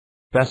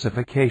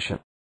Specification.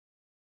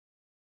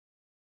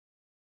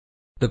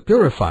 The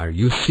purifier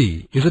you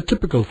see is a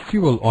typical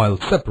fuel oil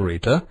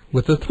separator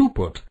with a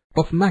throughput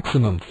of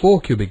maximum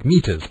 4 cubic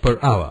meters per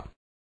hour.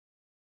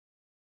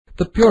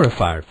 The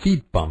purifier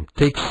feed pump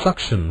takes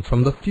suction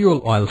from the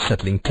fuel oil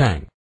settling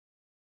tank.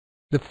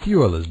 The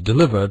fuel is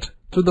delivered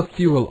to the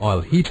fuel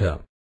oil heater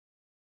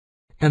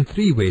and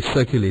three-way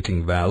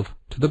circulating valve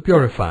to the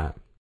purifier.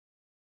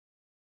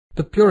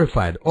 The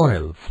purified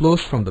oil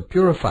flows from the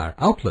purifier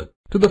outlet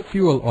to the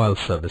fuel oil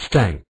service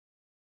tank.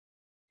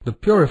 The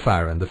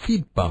purifier and the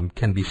feed pump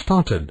can be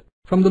started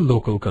from the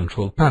local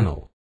control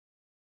panel.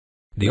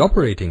 The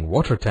operating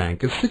water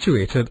tank is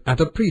situated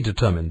at a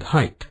predetermined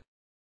height.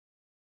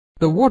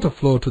 The water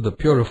flow to the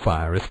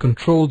purifier is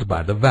controlled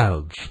by the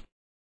valves.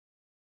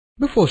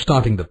 Before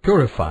starting the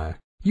purifier,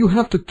 you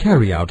have to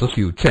carry out a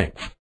few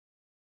checks.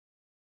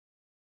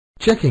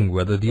 Checking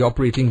whether the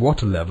operating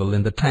water level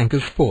in the tank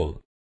is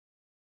full.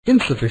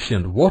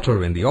 Insufficient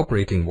water in the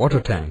operating water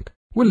tank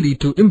will lead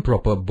to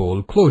improper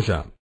bowl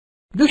closure.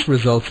 This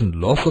results in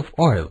loss of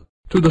oil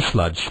to the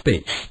sludge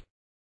space.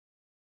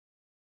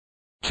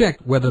 Check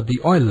whether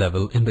the oil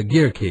level in the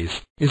gear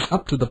case is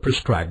up to the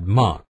prescribed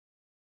mark.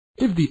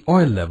 If the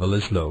oil level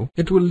is low,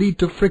 it will lead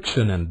to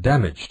friction and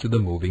damage to the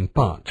moving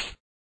parts.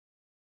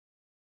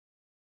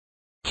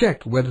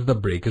 Check whether the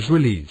brake is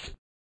released.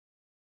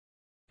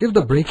 If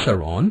the brakes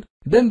are on,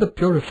 then the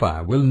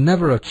purifier will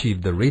never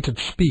achieve the rated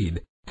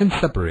speed and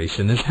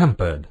separation is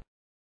hampered.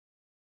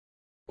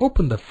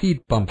 Open the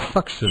feed pump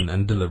suction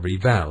and delivery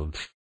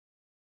valves.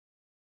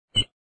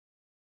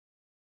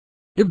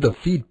 If the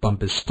feed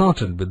pump is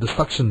started with the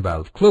suction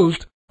valve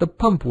closed, the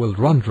pump will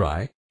run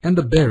dry and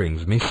the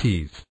bearings may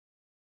seize.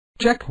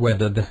 Check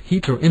whether the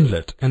heater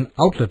inlet and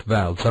outlet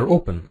valves are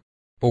open.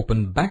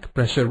 Open back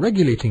pressure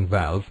regulating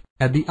valve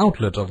at the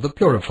outlet of the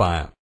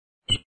purifier.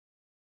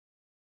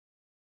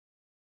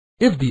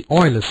 If the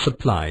oil is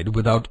supplied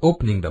without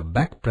opening the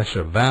back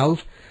pressure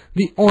valve,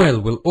 the oil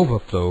will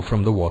overflow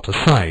from the water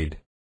side.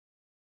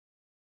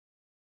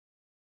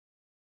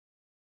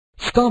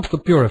 Start the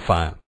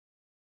purifier.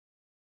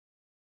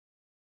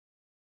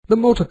 The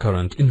motor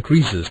current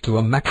increases to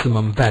a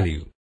maximum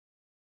value.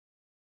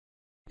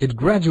 It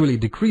gradually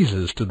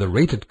decreases to the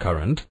rated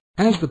current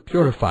as the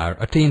purifier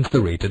attains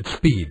the rated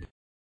speed.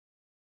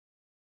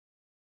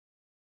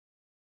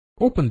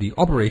 Open the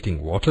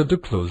operating water to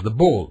close the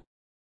bowl.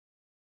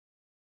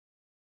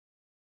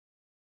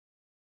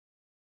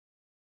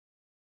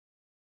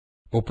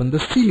 Open the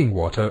sealing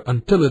water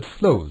until it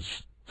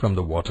flows from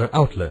the water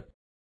outlet.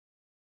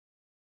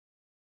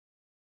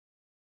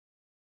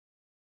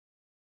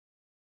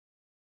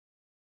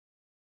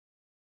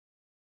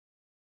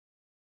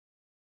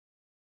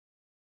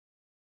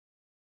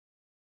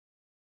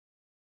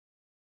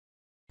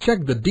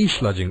 Check the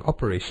desludging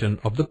operation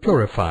of the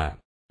purifier.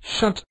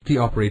 Shut the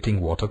operating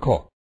water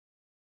cork.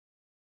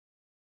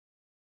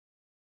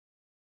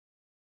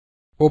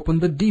 Open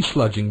the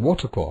desludging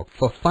water cork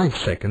for 5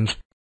 seconds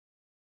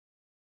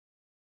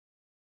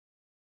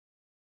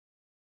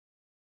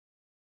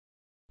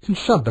and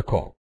shut the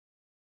cork.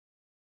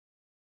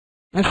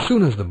 As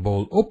soon as the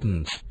bowl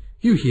opens,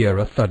 you hear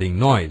a thudding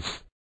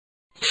noise.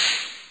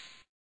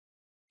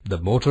 The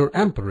motor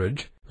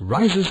amperage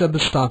rises at the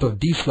start of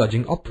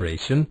desludging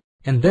operation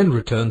and then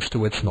returns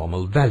to its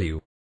normal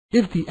value.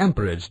 If the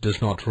amperage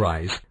does not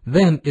rise,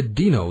 then it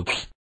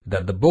denotes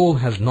that the bowl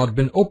has not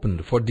been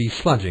opened for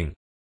desludging.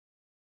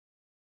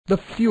 The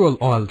fuel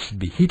oil should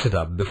be heated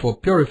up before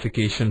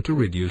purification to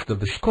reduce the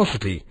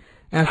viscosity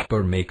as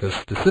per maker's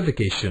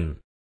specification.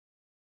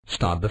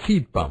 Start the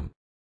feed pump.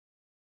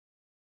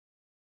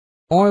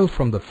 Oil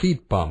from the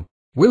feed pump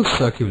will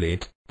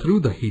circulate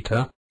through the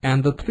heater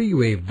and the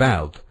three-way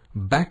valve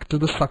back to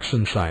the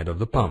suction side of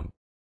the pump.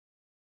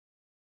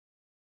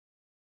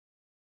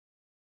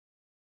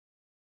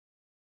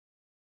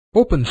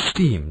 Open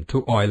steam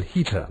to oil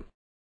heater.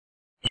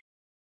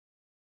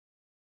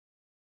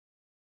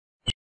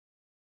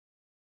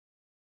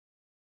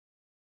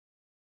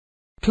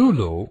 Too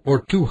low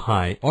or too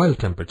high oil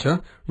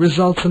temperature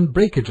results in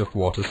breakage of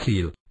water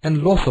seal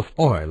and loss of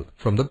oil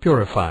from the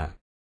purifier.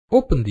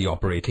 Open the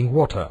operating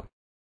water.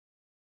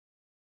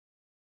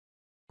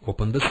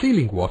 Open the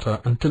sealing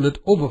water until it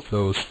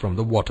overflows from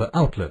the water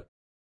outlet.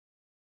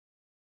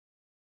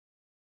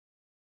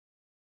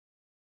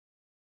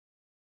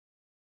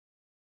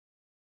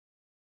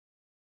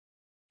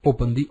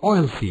 Open the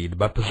oil feed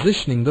by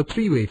positioning the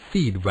three-way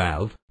feed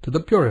valve to the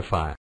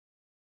purifier.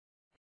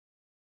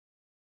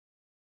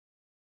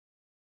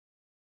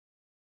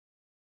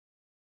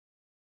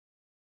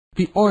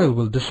 The oil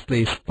will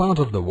displace part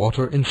of the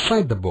water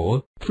inside the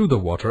bowl through the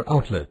water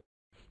outlet.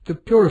 The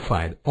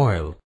purified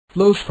oil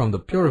flows from the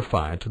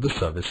purifier to the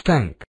service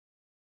tank.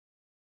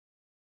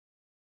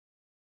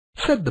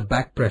 Set the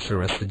back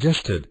pressure as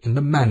suggested in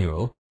the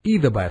manual,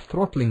 either by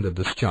throttling the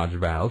discharge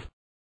valve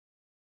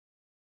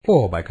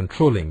or by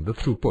controlling the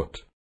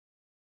throughput.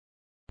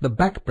 The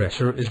back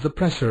pressure is the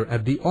pressure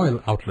at the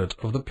oil outlet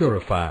of the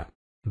purifier.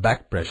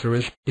 Back pressure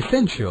is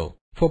essential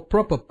for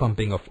proper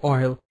pumping of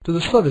oil to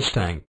the service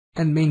tank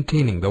and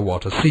maintaining the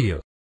water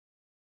seal.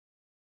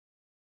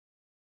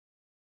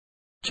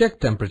 Check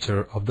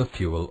temperature of the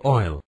fuel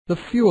oil. The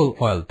fuel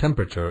oil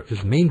temperature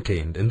is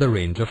maintained in the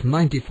range of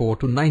 94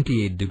 to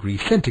 98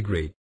 degrees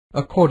centigrade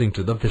according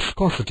to the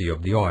viscosity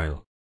of the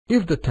oil.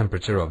 If the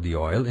temperature of the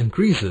oil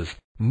increases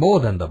more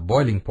than the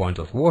boiling point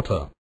of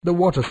water, the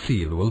water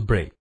seal will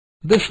break.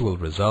 This will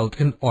result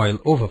in oil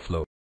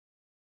overflow.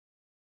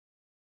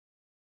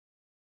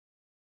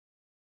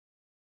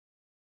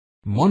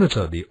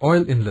 Monitor the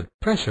oil inlet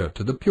pressure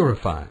to the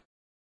purifier.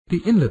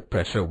 The inlet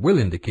pressure will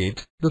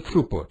indicate the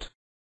throughput.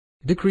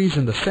 Decrease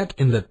in the set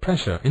inlet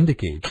pressure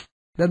indicates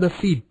that the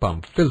feed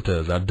pump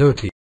filters are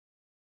dirty.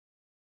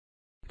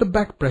 The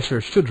back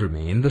pressure should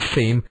remain the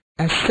same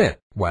as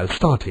set while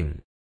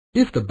starting.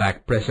 If the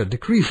back pressure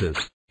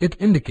decreases, it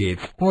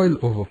indicates oil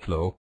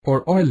overflow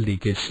or oil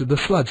leakage to the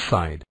sludge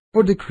side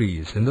or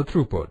decrease in the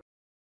throughput.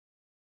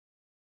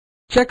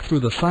 Check through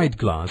the side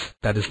glass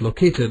that is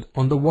located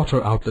on the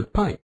water outlet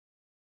pipe.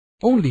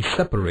 Only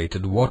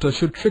separated water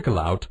should trickle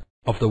out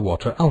of the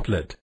water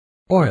outlet.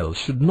 Oil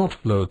should not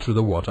flow through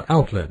the water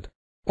outlet.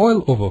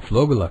 Oil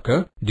overflow will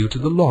occur due to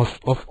the loss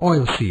of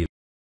oil seal.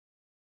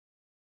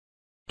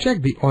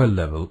 Check the oil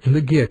level in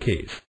the gear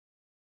case.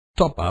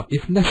 Top up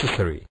if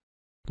necessary.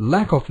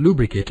 Lack of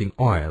lubricating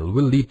oil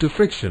will lead to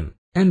friction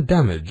and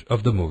damage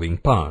of the moving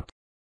part.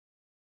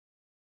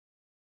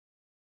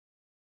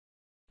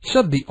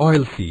 Shut the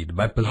oil feed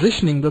by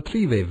positioning the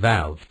three-way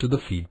valve to the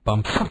feed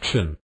pump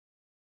suction.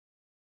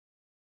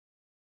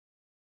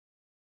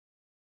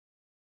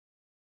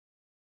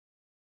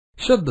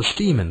 Shut the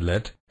steam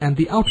inlet and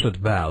the outlet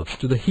valves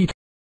to the heater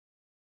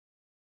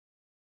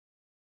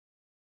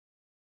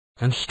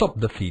and stop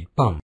the feed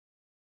pump.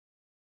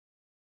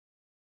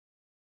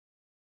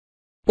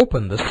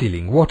 Open the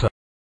sealing water.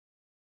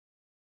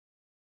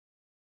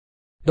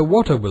 The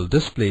water will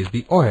displace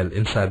the oil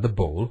inside the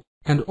bowl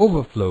and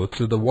overflow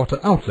through the water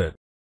outlet.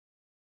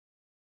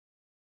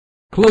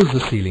 Close the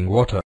sealing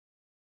water.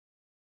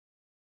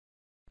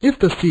 If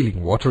the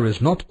sealing water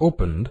is not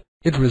opened,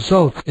 it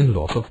results in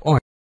loss of oil.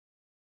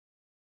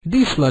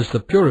 Desludge the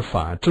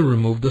purifier to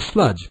remove the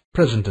sludge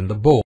present in the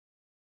bowl.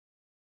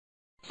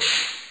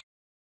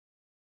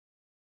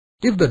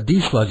 If the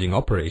desludging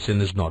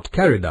operation is not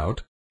carried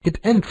out, it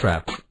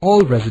entraps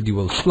all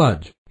residual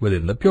sludge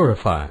within the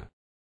purifier.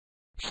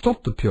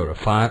 Stop the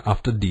purifier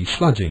after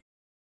desludging.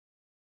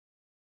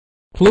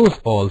 Close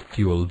all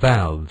fuel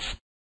valves.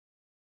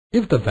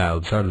 If the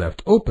valves are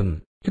left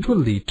open, it will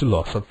lead to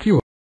loss of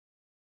fuel.